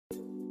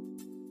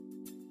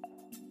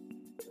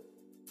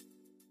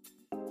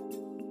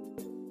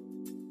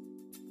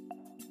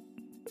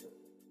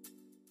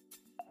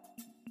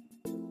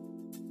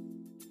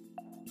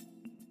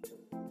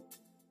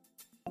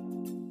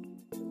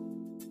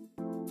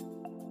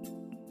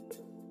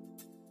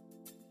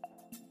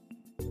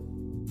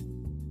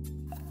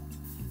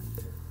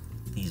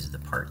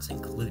parts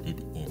included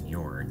in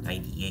your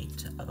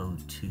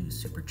M62tu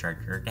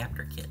Supercharger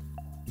adapter kit.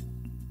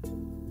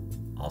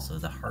 Also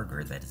the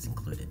hardware that is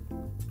included.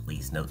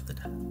 Please note the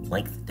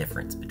length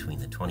difference between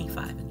the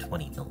 25 and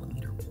 20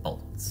 millimeter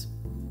bolts.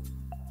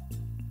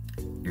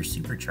 Your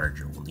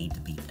supercharger will need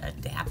to be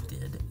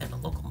adapted at a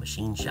local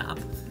machine shop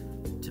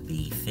to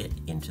be fit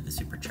into the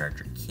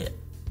supercharger kit.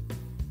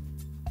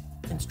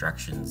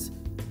 Instructions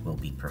will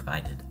be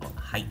provided on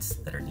the heights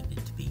that are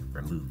needed to be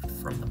removed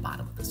from the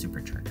bottom of the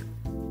supercharger.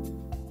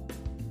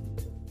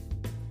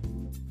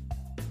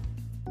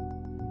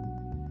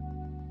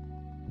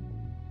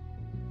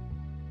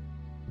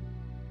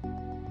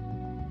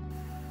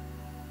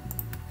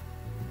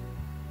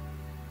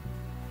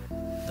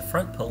 The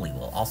front pulley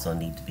will also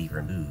need to be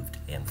removed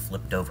and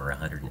flipped over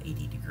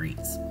 180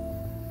 degrees,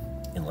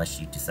 unless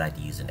you decide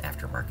to use an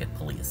aftermarket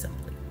pulley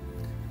assembly.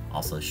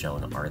 Also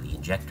shown are the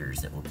injectors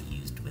that will be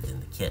used within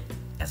the kit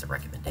as a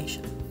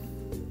recommendation.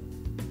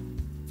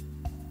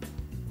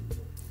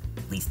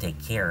 Please take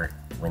care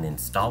when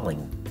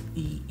installing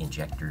the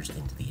injectors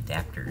into the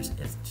adapters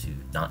as to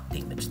not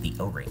damage the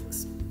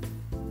O-rings.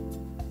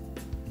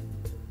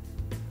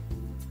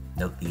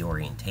 Note the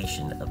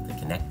orientation of the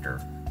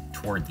connector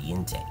toward the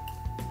intake.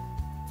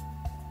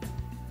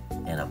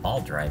 And a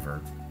ball driver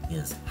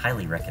is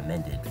highly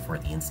recommended for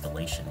the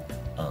installation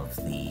of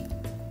the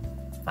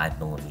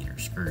 5mm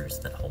screws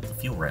that hold the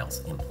fuel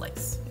rails in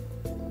place.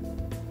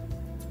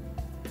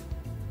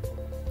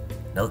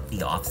 Note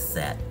the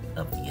offset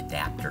of the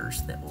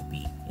adapters that will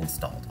be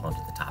installed onto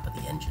the top of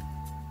the engine.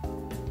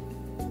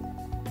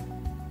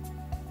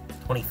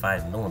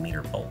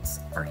 25mm bolts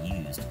are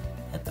used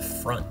at the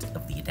front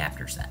of the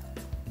adapter set.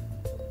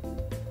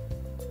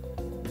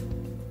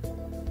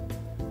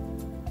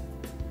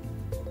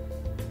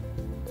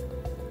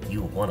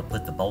 You will want to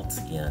put the bolts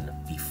in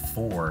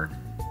before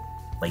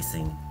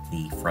placing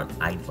the front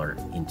idler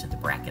into the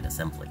bracket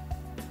assembly.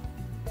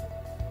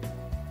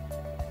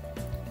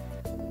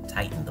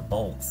 Tighten the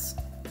bolts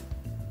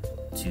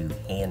to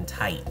hand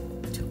tight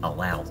to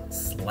allow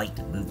slight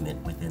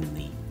movement within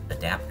the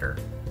adapter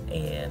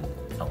and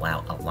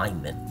allow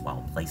alignment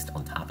while placed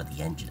on top of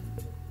the engine.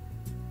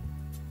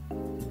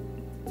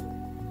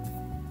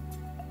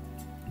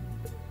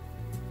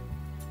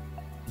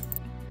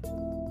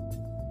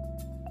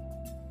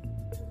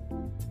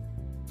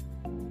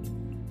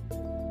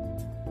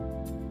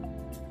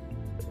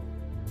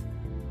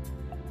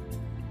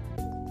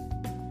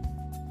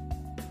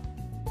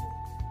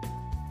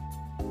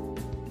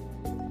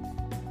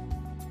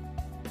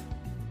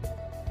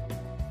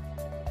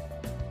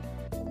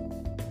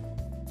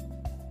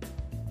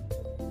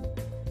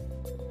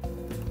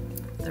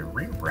 The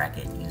rear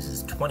bracket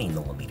uses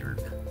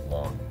 20mm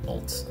long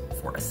bolts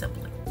for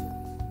assembly.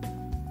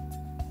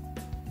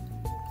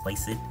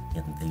 Place it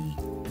in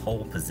the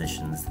hole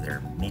positions that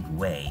are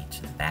midway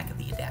to the back of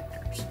the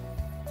adapters,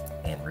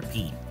 and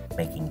repeat,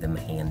 making them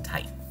hand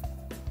tight.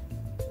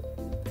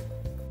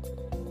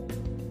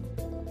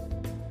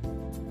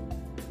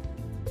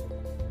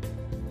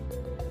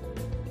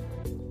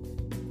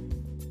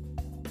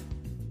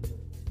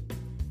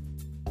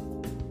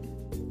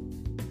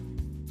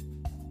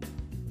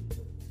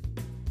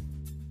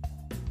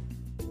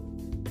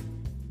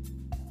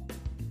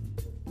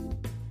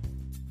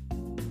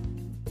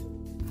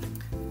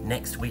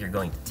 Next, we are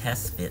going to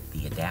test fit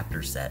the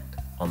adapter set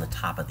on the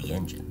top of the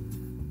engine.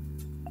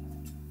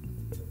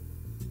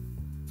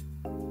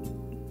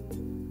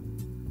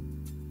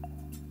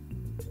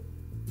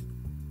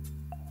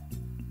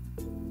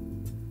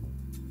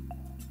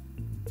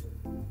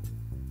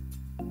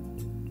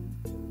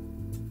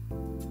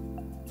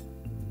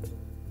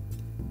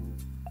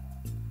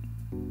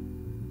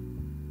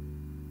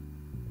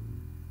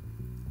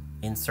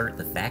 Insert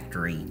the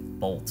factory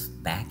bolts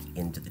back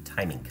into the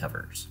timing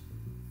covers.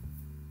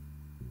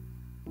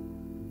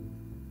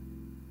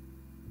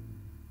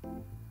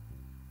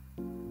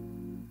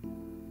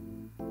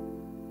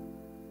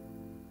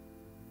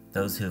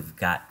 Those who have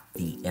got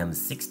the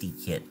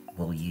M60 kit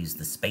will use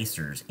the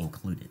spacers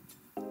included.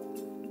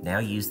 Now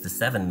use the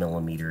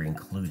 7mm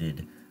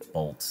included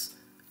bolts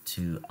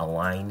to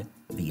align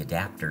the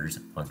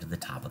adapters onto the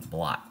top of the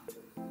block.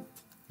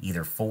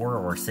 Either 4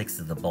 or 6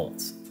 of the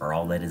bolts are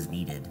all that is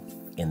needed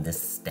in this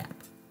step.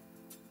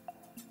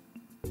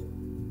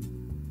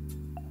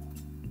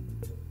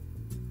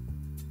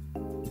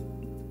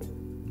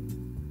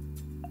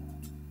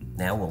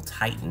 Now we'll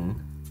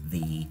tighten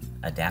the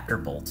adapter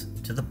bolt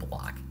to the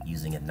block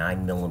using a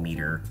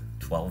 9mm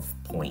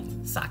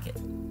 12-point socket.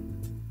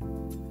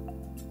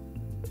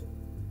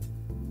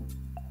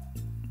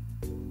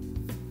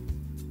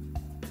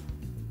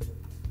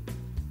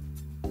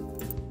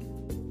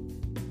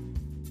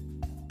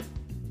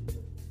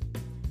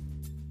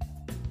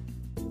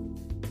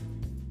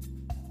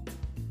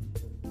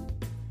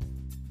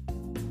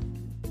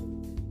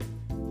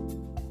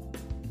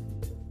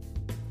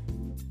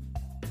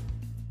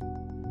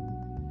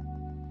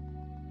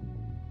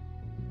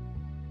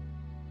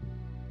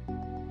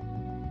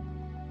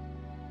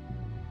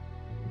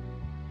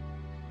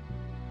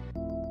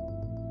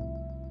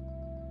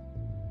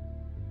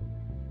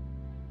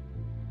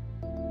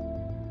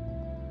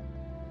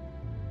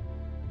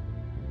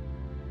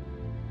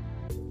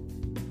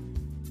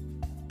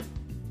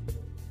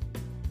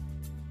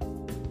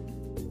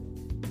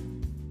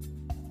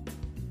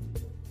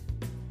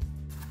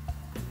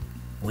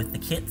 with the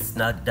kit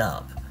snugged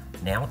up,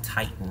 now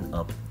tighten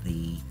up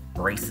the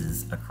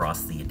braces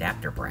across the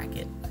adapter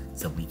bracket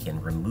so we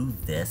can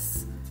remove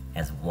this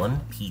as one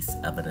piece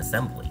of an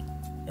assembly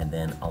and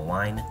then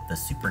align the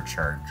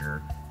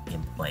supercharger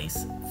in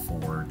place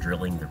for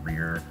drilling the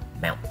rear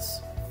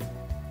mounts.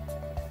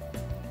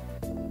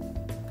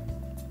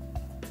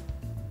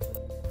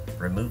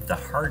 Remove the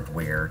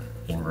hardware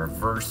in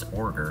reverse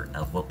order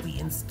of what we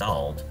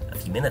installed a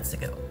few minutes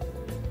ago.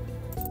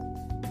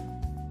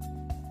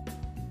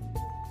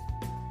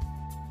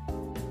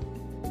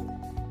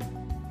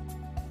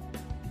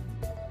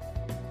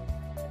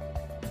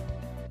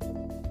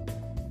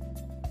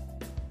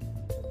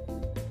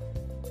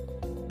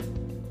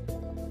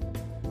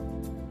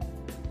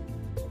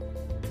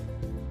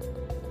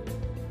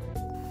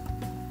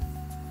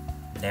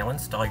 Now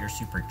install your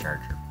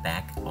supercharger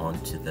back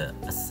onto the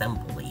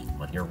assembly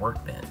on your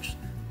workbench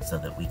so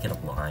that we can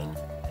align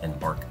and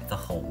mark the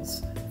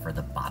holes for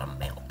the bottom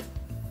mount.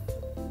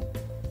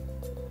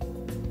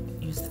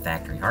 Use the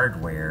factory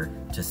hardware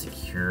to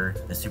secure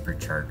the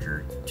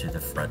supercharger to the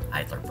front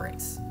idler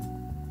brace.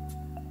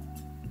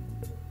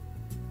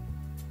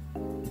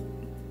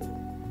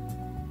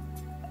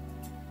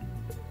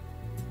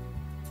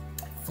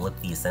 Flip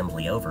the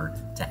assembly over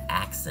to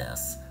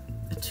access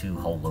the two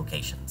hole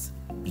locations.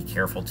 Be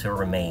careful to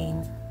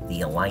remain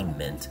the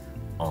alignment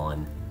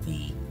on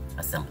the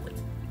assembly.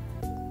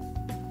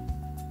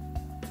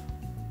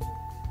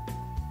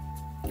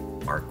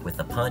 Mark with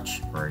a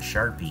punch or a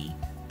Sharpie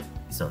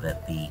so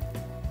that the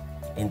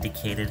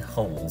indicated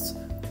holes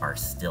are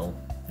still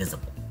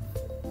visible.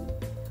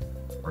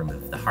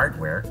 Remove the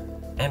hardware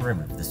and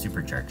remove the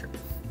supercharger.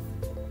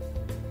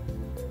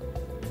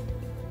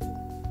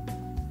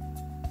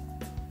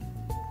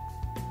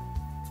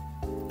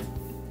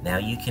 Now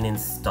you can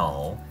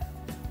install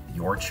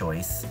your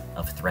choice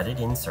of threaded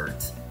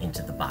inserts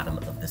into the bottom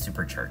of the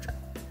supercharger.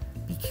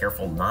 Be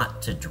careful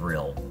not to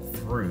drill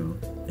through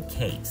the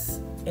case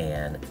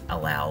and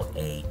allow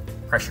a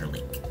pressure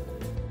leak.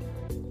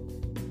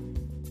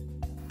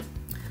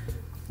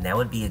 Now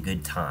would be a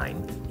good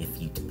time,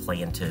 if you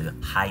plan to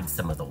hide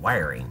some of the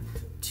wiring,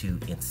 to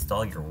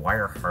install your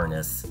wire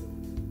harness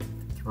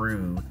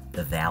through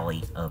the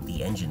valley of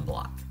the engine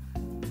block,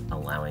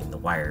 allowing the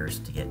wires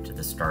to get to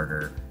the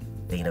starter,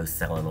 Dayco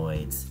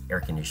solenoids, air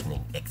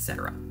conditioning,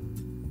 etc.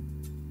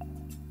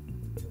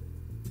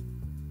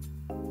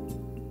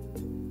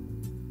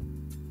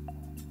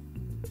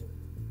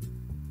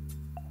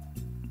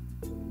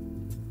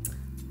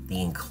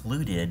 The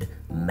included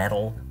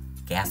metal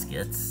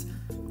gaskets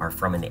are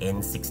from an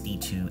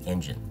M62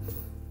 engine,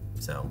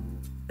 so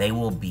they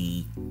will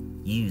be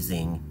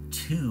using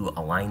 2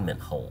 alignment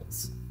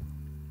holes.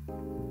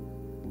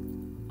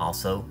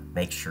 Also,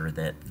 make sure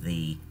that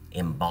the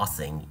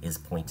embossing is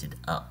pointed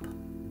up.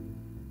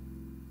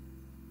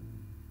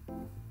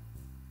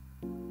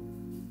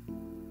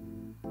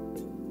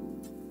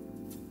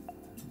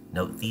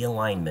 Note the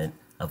alignment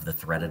of the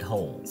threaded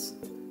holes.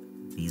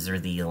 These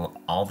are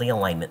all the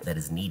alignment that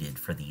is needed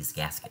for these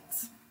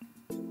gaskets.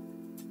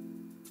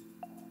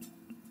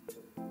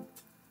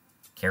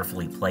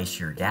 Carefully place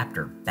your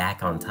adapter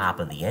back on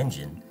top of the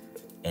engine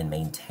and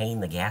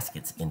maintain the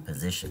gaskets in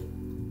position.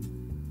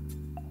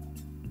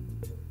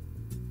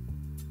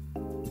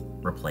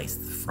 Replace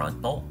the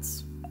front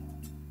bolts.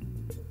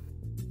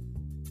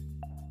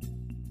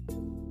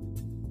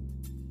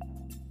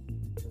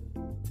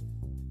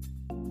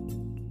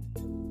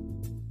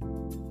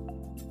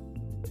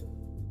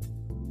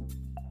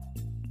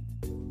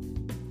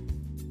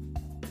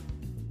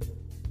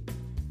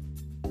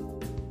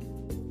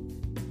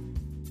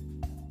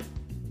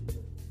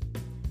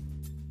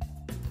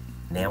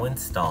 Now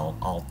install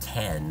all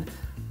 10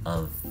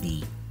 of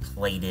the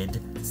plated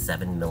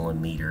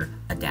 7mm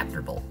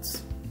adapter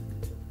bolts.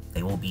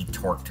 They will be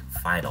torqued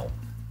final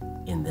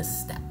in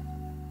this step.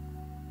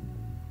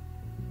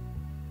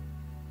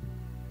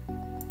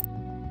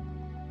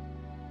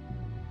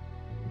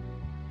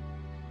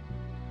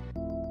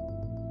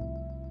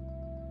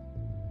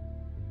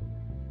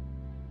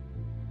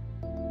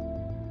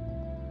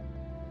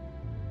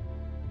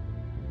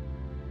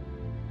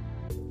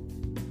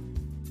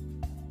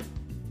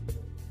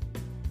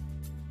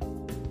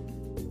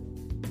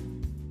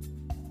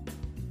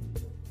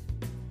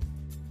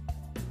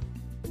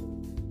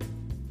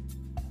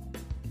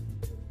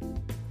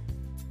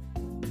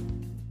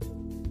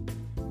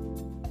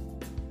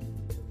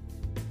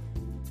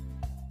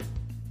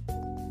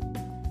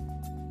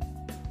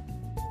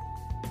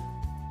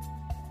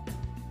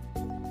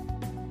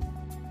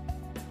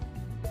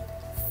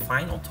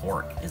 Final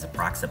torque is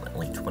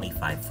approximately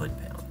 25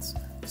 foot-pounds,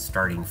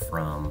 starting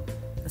from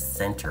the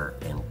center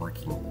and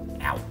working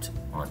out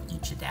on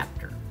each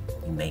adapter.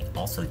 You may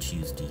also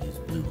choose to use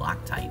blue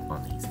Loctite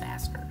on these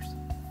fasteners.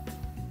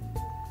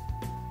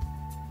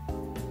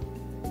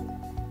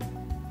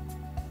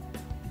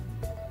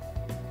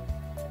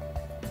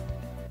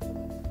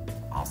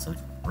 Also,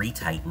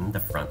 retighten the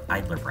front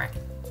idler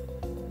bracket.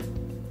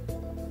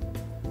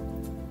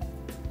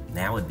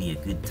 Now would be a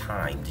good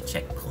time to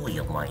check pulley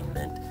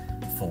alignment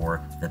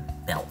for the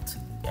belt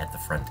at the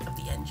front of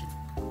the engine.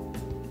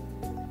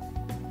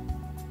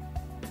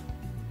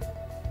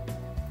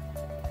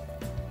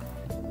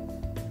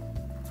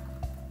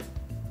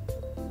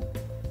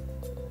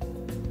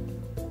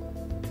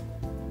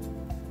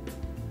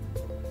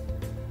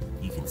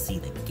 You can see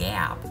the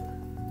gap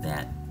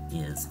that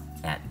is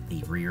at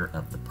the rear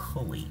of the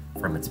pulley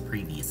from its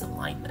previous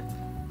alignment.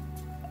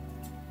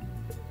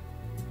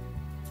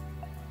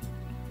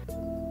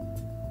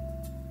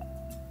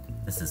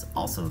 This is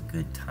also a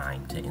good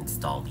time to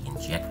install the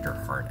injector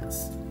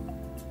harness.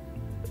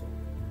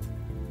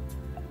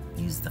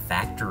 Use the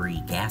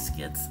factory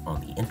gaskets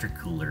on the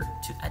intercooler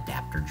to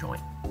adapter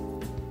joint.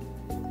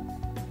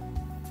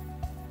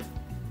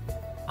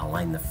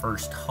 Align the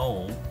first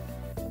hole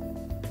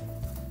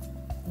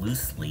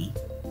loosely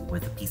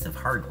with a piece of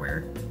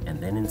hardware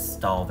and then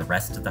install the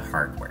rest of the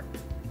hardware.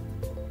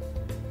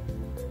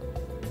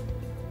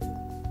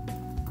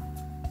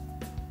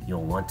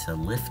 You'll want to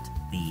lift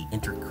the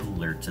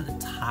intercooler to the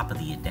top of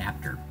the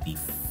adapter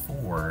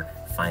before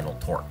final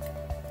torque.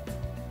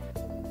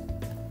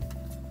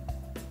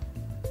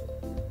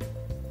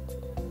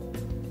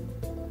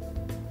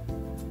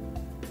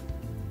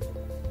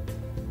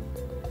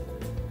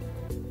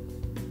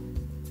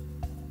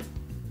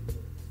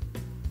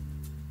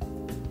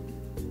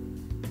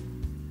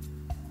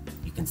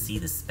 You can see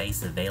the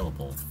space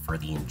available for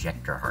the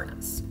injector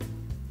harness.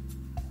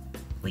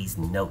 Please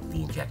note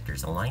the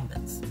injector's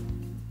alignments.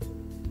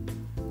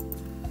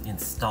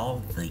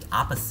 Install the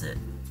opposite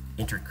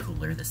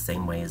intercooler the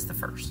same way as the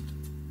first.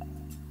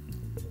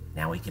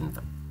 Now we can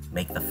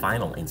make the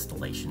final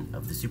installation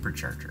of the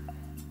supercharger.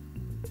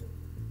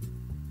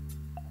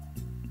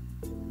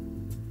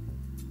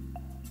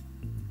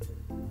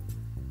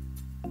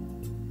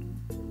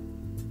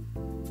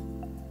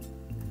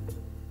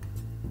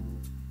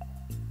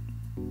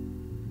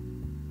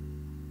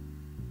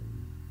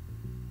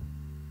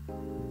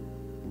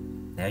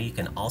 Now you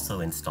can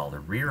also install the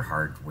rear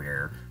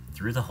hardware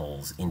through the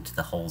holes into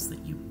the holes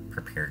that you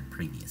prepared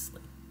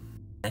previously.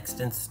 Next,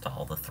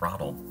 install the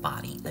throttle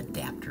body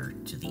adapter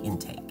to the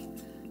intake.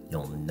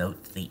 You'll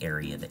note the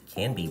area that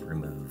can be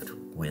removed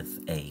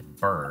with a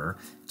burr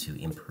to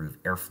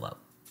improve airflow.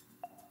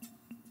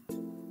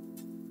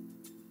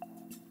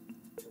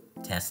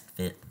 Test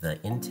fit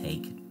the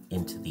intake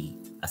into the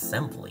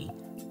assembly,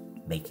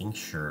 making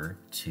sure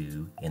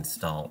to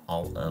install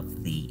all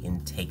of the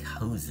intake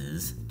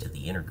hoses to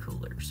the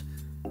intercoolers.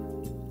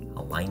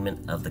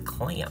 Alignment of the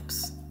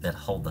clamps that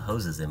hold the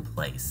hoses in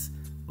place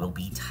will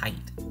be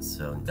tight,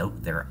 so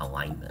note their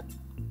alignment.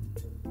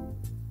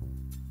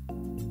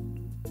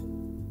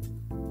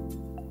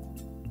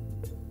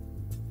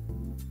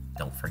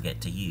 Don't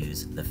forget to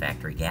use the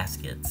factory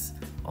gaskets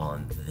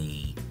on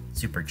the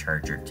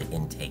supercharger to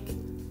intake.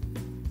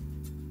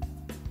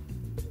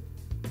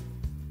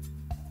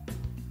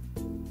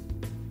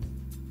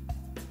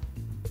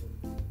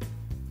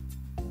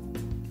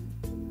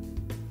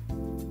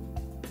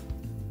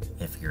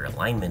 If your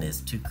alignment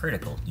is too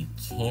critical, you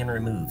can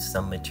remove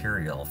some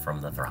material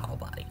from the throttle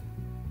body.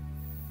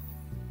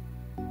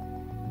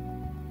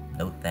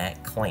 Note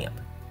that clamp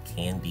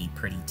can be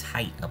pretty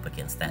tight up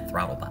against that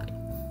throttle body.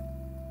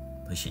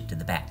 Push it to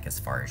the back as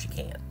far as you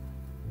can.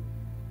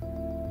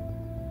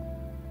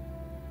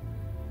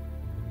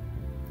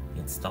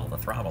 Install the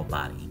throttle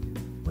body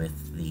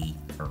with the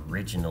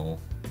original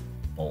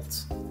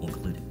bolts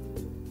included.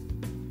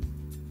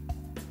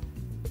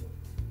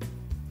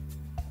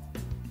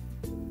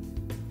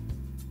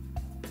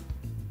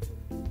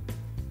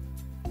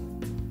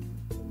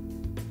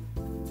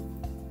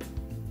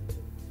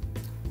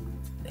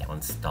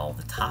 Install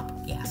the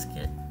top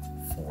gasket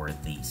for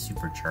the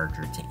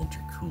supercharger to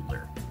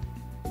intercooler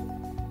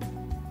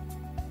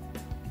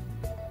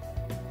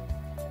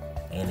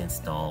and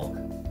install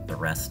the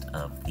rest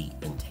of the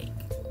intake.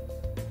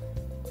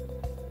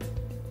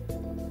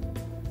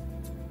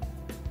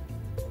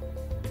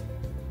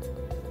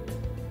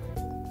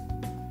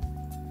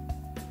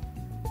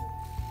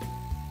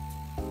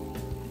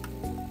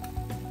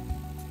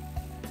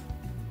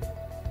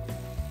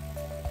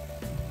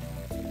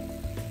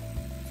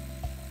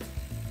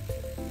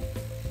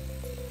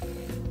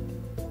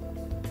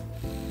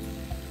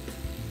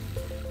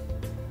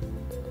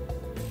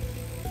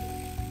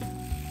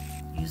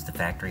 Use the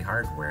factory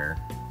hardware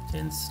to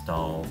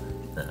install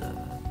the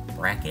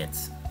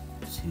brackets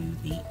to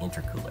the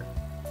intercooler.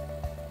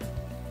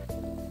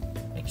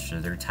 Make sure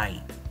they're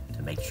tight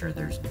to make sure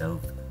there's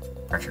no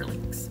pressure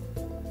leaks.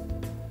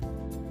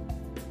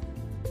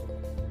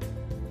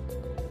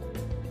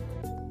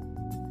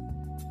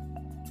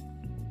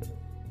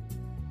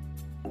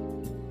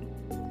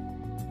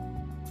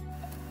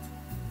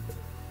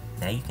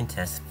 Now you can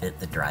test fit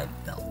the drive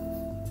belt.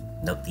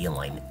 Note the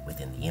alignment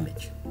within the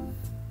image.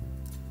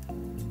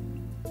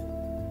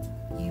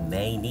 You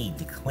may need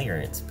to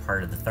clearance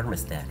part of the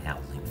thermostat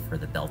housing for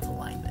the belt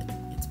alignment.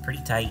 It's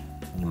pretty tight.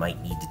 You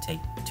might need to take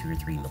 2 or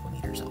 3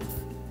 millimeters off.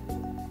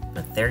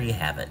 But there you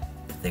have it.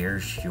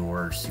 There's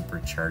your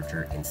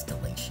supercharger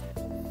installation.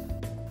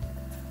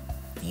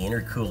 The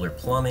intercooler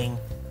plumbing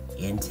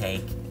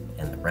intake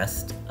and the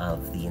rest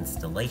of the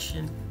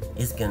installation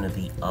is going to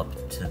be up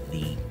to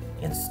the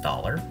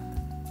installer,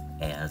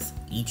 as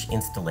each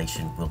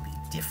installation will be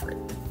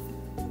different.